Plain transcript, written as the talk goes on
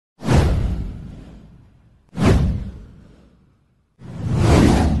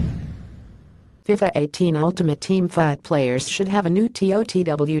FIFA 18 Ultimate Team FUT players should have a new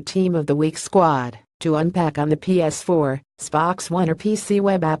TOTW Team of the Week squad to unpack on the PS4, Xbox One or PC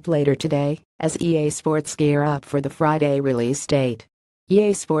web app later today, as EA Sports gear up for the Friday release date.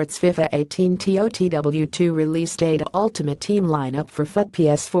 EA Sports FIFA 18 TOTW 2 release date Ultimate Team lineup for FUT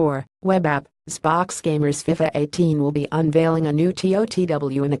PS4, web app. Xbox gamers FIFA 18 will be unveiling a new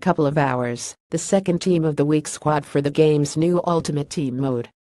TOTW in a couple of hours, the second Team of the Week squad for the game's new Ultimate Team mode.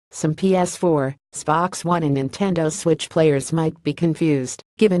 Some PS4, Xbox One and Nintendo Switch players might be confused,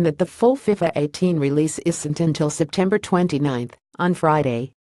 given that the full FIFA 18 release isn't until September 29th, on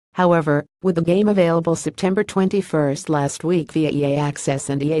Friday. However, with the game available September 21st last week via EA Access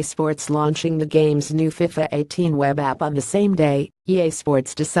and EA Sports launching the game's new FIFA 18 web app on the same day, EA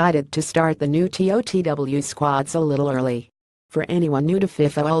Sports decided to start the new TOTW squads a little early. For anyone new to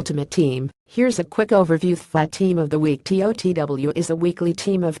FIFA Ultimate Team, here's a quick overview. FUT Team of the Week TOTW is a weekly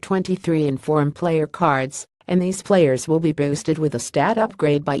team of 23 informed player cards, and these players will be boosted with a stat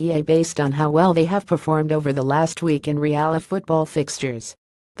upgrade by EA based on how well they have performed over the last week in real football fixtures.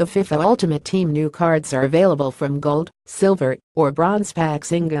 The FIFA Ultimate Team new cards are available from Gold, Silver, or Bronze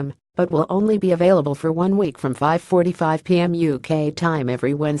packs in-game, but will only be available for 1 week from 5:45 p.m. UK time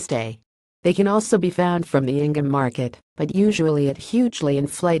every Wednesday. They can also be found from the in-game market, but usually at hugely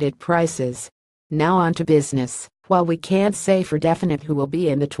inflated prices. Now on to business. While we can't say for definite who will be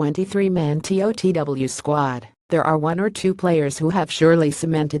in the 23-man TOTW squad, there are 1 or 2 players who have surely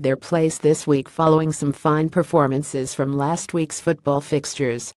cemented their place this week following some fine performances from last week's football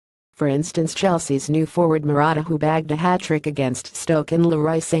fixtures. For instance, Chelsea's new forward Morata, who bagged a hat-trick against Stoke, and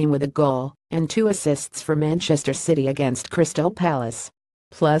Leroy Sane with a goal and 2 assists for Manchester City against Crystal Palace.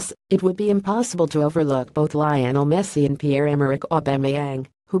 Plus, it would be impossible to overlook both Lionel Messi and Pierre-Emerick Aubameyang,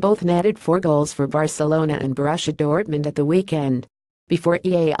 who both netted 4 goals for Barcelona and Borussia Dortmund at the weekend. Before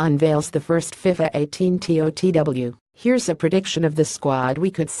EA unveils the first FIFA 18 TOTW, here's a prediction of the squad we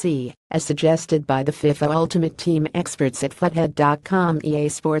could see, as suggested by the FIFA Ultimate Team experts at futhead.com. EA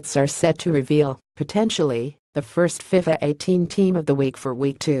Sports are set to reveal, potentially, the first FIFA 18 Team of the Week for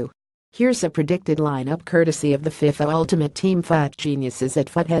Week 2. Here's a predicted lineup courtesy of the FIFA Ultimate Team FUT geniuses at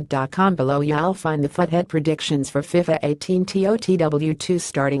futhead.com. Below you'll find the futhead predictions for FIFA 18 TOTW 2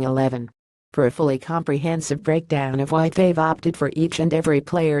 starting 11. For a fully comprehensive breakdown of why they've opted for each and every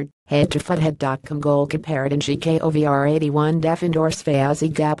player, head to futhead.com. Goal comparison: GKOVR 81, Def Endorse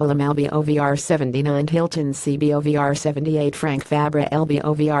Fauzi Gapel LBOVR 79, Hilton CBOVR 78, Frank Fabra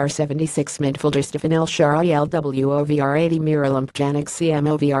LBOVR 76, Midfielder Stefan El Shari LWOVR 80, Miralump Janik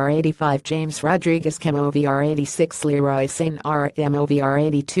CMOVR 85, James Rodriguez CMOVR 86, Leroy Sane RMOVR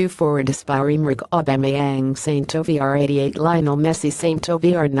 82, Forward Aspiring Aubameyang Saint OVR 88, Lionel Messi Saint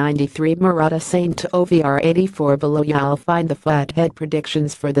OVR 93, Morata Saint OVR 84. Below you'll find the futhead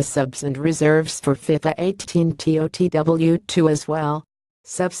predictions for the subs and reserves for FIFA 18 TOTW 2 as well.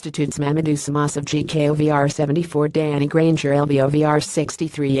 Substitutes: Mamadou Samasov GKOVR 74, Danny Granger LBOVR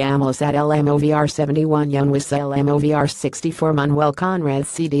 63, Amosat LMOVR 71, Younwis LMOVR 64, Manuel Conrad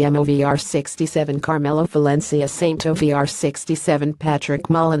CDMOVR 67, Carmelo Valencia Saint OVR 67, Patrick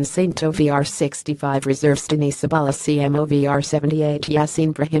Mullins Saint OVR 65, Reserves: Denis Sabala CMOVR 78,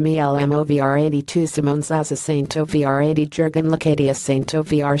 Yassine Brahimi LMOVR 82, Simone Zaza Saint OVR 80, Jurgen Lacadia Saint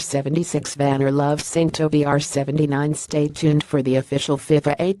OVR 76, Vanner Love Saint OVR 79. Stay tuned for the official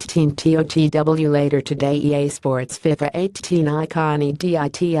FIFA 18 TOTW later today. EA Sports FIFA 18 Icon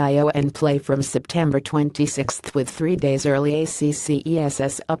EDITIO and play from September 26th with 3 days early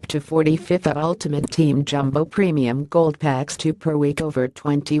ACCESS up to 40 FIFA Ultimate Team Jumbo Premium Gold Packs 2 per week over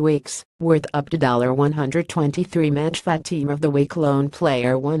 20 weeks, worth up to $123. Match FUT Team of the Week Lone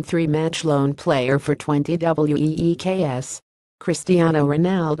Player 1 3-match Lone Player for 20 WEEKS. Cristiano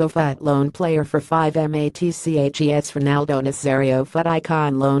Ronaldo FUT Lone Player for 5 MATCHES. Ronaldo Nazario FUT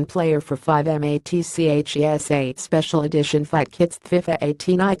Icon Lone Player for 5 MATCHES. 8 Special Edition FUT Kits. FIFA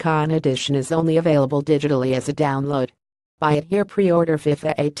 18 Icon Edition is only available digitally as a download. Buy it here. Pre-order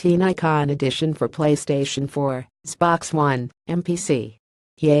FIFA 18 Icon Edition for PlayStation 4, Xbox One, and PC.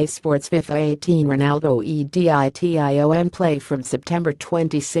 EA Sports FIFA 18 Ronaldo EDITIO and play from September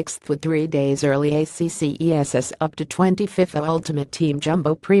 26th with 3 days early ACCESS up to 20 FIFA Ultimate Team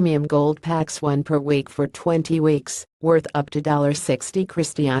Jumbo Premium Gold Packs 1 per week for 20 weeks, worth up to $60.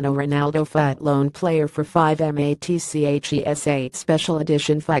 Cristiano Ronaldo FUT Lone Player for 5 MATCHES. 8 Special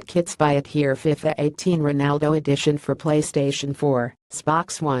Edition FUT Kits. Buy it here. FIFA 18 Ronaldo Edition for PlayStation 4,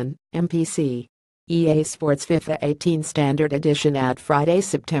 Xbox One, and PC. EA Sports FIFA 18 Standard Edition at Friday,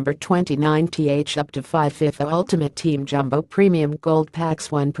 September 29th. Up to 5 FIFA Ultimate Team Jumbo Premium Gold Packs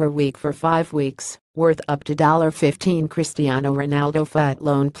 1 per week for 5 weeks, worth up to $15. Cristiano Ronaldo FUT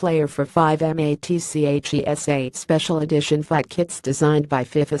loan player for 5 matches. 8 special edition FUT kits designed by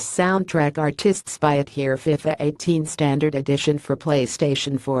Fifa's soundtrack artists. Buy it here. FIFA 18 standard edition for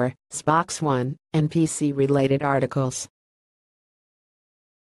PlayStation 4, Xbox One, and PC related articles.